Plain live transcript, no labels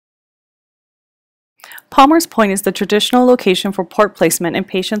Palmer's Point is the traditional location for port placement in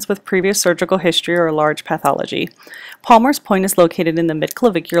patients with previous surgical history or large pathology. Palmer's Point is located in the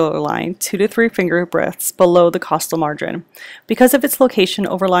midclavicular line, 2 to 3 finger breadths below the costal margin. Because of its location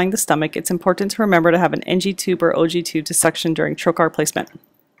overlying the stomach, it's important to remember to have an NG tube or OG tube to suction during trocar placement.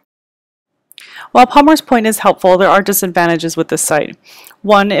 While Palmer's Point is helpful, there are disadvantages with this site.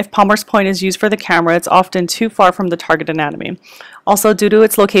 One, if Palmer's Point is used for the camera, it's often too far from the target anatomy. Also, due to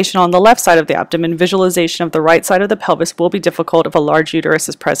its location on the left side of the abdomen, visualization of the right side of the pelvis will be difficult if a large uterus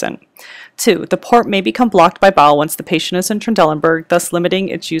is present. 2, the port may become blocked by bowel once the patient is in Trendelenburg, thus limiting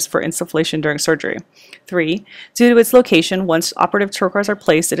its use for insufflation during surgery. 3, due to its location, once operative trocars are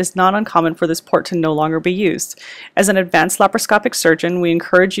placed, it is not uncommon for this port to no longer be used. As an advanced laparoscopic surgeon, we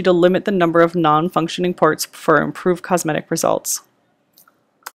encourage you to limit the number of non-functioning ports for improved cosmetic results.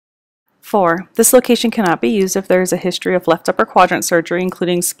 4. This location cannot be used if there is a history of left upper quadrant surgery,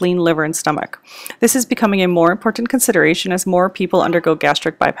 including spleen, liver, and stomach. This is becoming a more important consideration as more people undergo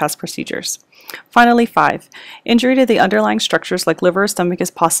gastric bypass procedures. Finally, 5. Injury to the underlying structures like liver or stomach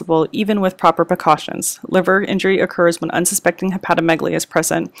is possible even with proper precautions. Liver injury occurs when unsuspecting hepatomegaly is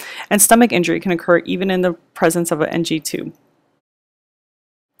present, and stomach injury can occur even in the presence of an NG tube.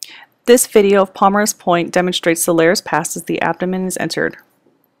 This video of Palmer's Point demonstrates the layers passed as the abdomen is entered.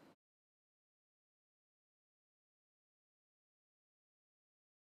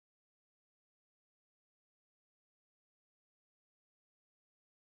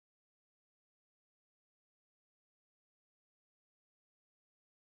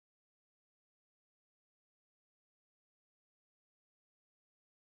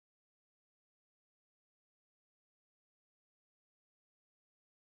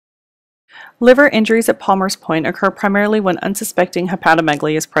 Liver injuries at Palmer's Point occur primarily when unsuspecting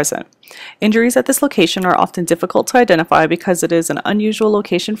hepatomegaly is present. Injuries at this location are often difficult to identify because it is an unusual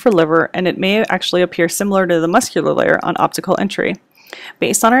location for liver, and it may actually appear similar to the muscular layer on optical entry.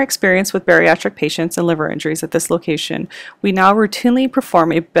 Based on our experience with bariatric patients and liver injuries at this location, we now routinely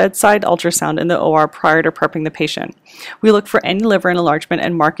perform a bedside ultrasound in the OR prior to prepping the patient. We look for any liver enlargement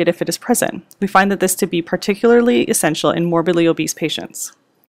and mark it if it is present. We find that this to be particularly essential in morbidly obese patients.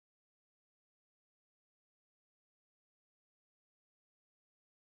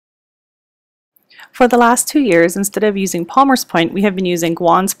 For the last 2 years, instead of using Palmer's Point, we have been using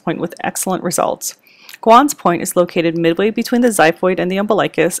Guan's Point with excellent results. Guan's Point is located midway between the xiphoid and the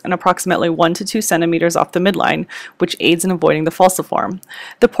umbilicus and approximately 1 to 2 centimeters off the midline, which aids in avoiding the falciform.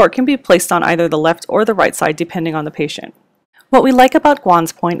 The port can be placed on either the left or the right side depending on the patient. What we like about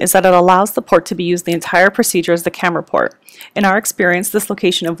Guan's Point is that it allows the port to be used the entire procedure as the camera port. In our experience, this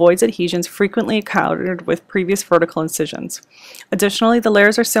location avoids adhesions frequently encountered with previous vertical incisions. Additionally, the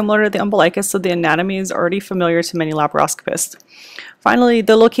layers are similar to the umbilicus, so the anatomy is already familiar to many laparoscopists. Finally,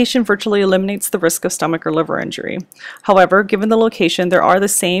 the location virtually eliminates the risk of stomach or liver injury. However, given the location, there are the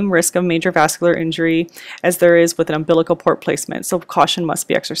same risk of major vascular injury as there is with an umbilical port placement, so caution must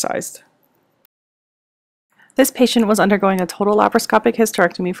be exercised. This patient was undergoing a total laparoscopic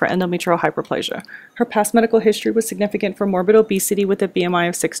hysterectomy for endometrial hyperplasia. Her past medical history was significant for morbid obesity with a BMI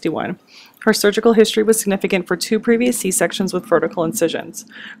of 61. Her surgical history was significant for 2 previous C-sections with vertical incisions.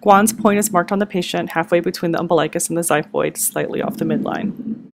 Guan's Point is marked on the patient halfway between the umbilicus and the xiphoid, slightly off the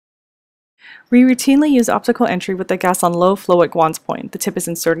midline. We routinely use optical entry with the gas on low flow at Guan's Point. The tip is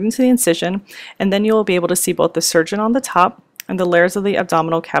inserted into the incision, and then you will be able to see both the surgeon on the top and the layers of the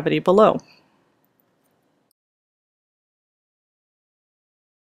abdominal cavity below.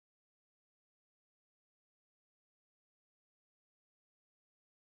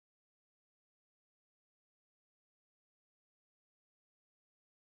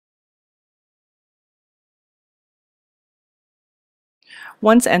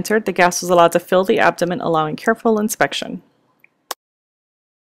 Once entered, the gas was allowed to fill the abdomen, allowing careful inspection.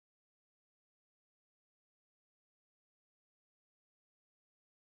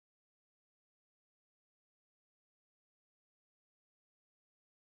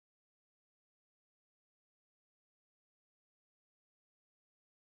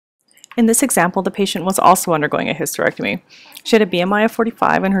 In this example, the patient was also undergoing a hysterectomy. She had a BMI of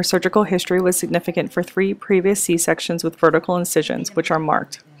 45 and her surgical history was significant for 3 previous C-sections with vertical incisions, which are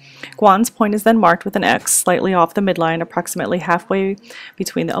marked. Guan's Point is then marked with an X slightly off the midline, approximately halfway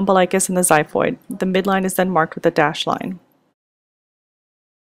between the umbilicus and the xiphoid. The midline is then marked with a dashed line.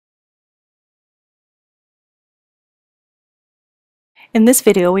 In this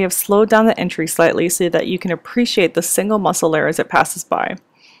video, we have slowed down the entry slightly so that you can appreciate the single muscle layer as it passes by.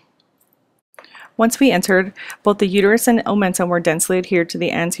 Once we entered, both the uterus and omentum were densely adhered to the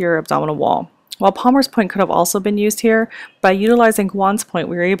anterior abdominal wall. While Palmer's point could have also been used here, by utilizing Guan's point,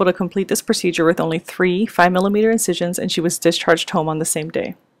 we were able to complete this procedure with only 3 5mm incisions, and she was discharged home on the same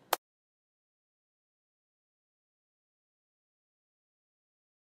day.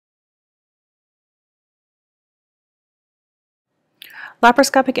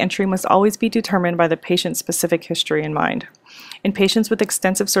 Laparoscopic entry must always be determined by the patient's specific history in mind. In patients with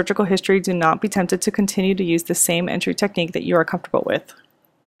extensive surgical history, do not be tempted to continue to use the same entry technique that you are comfortable with.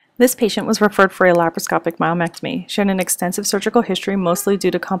 This patient was referred for a laparoscopic myomectomy. She had an extensive surgical history, mostly due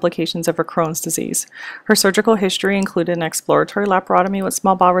to complications of her Crohn's disease. Her surgical history included an exploratory laparotomy with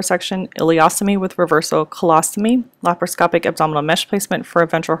small bowel resection, ileostomy with reversal colostomy, laparoscopic abdominal mesh placement for a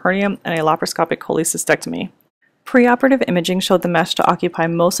ventral hernia, and a laparoscopic cholecystectomy. Preoperative imaging showed the mesh to occupy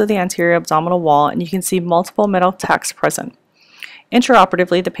most of the anterior abdominal wall, and you can see multiple metal tacks present.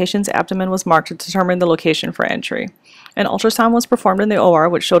 Intraoperatively, the patient's abdomen was marked to determine the location for entry. An ultrasound was performed in the OR,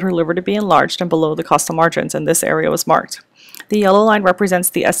 which showed her liver to be enlarged and below the costal margins, and this area was marked. The yellow line represents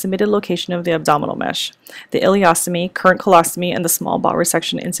the estimated location of the abdominal mesh. The ileostomy, current colostomy, and the small bowel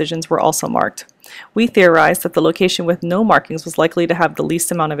resection incisions were also marked. We theorized that the location with no markings was likely to have the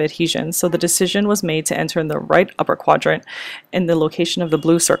least amount of adhesions, so the decision was made to enter in the right upper quadrant in the location of the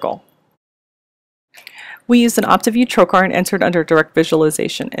blue circle. We used an OptiView trocar and entered under direct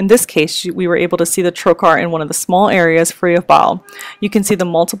visualization. In this case, we were able to see the trocar in one of the small areas free of bowel. You can see the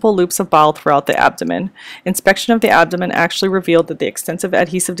multiple loops of bowel throughout the abdomen. Inspection of the abdomen actually revealed that the extensive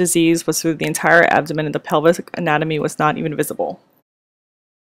adhesive disease was through the entire abdomen and the pelvic anatomy was not even visible.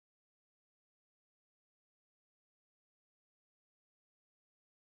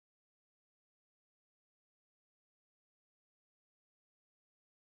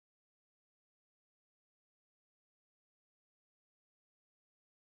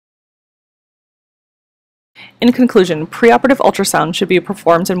 In conclusion, preoperative ultrasound should be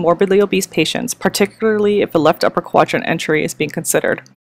performed in morbidly obese patients, particularly if a left upper quadrant entry is being considered.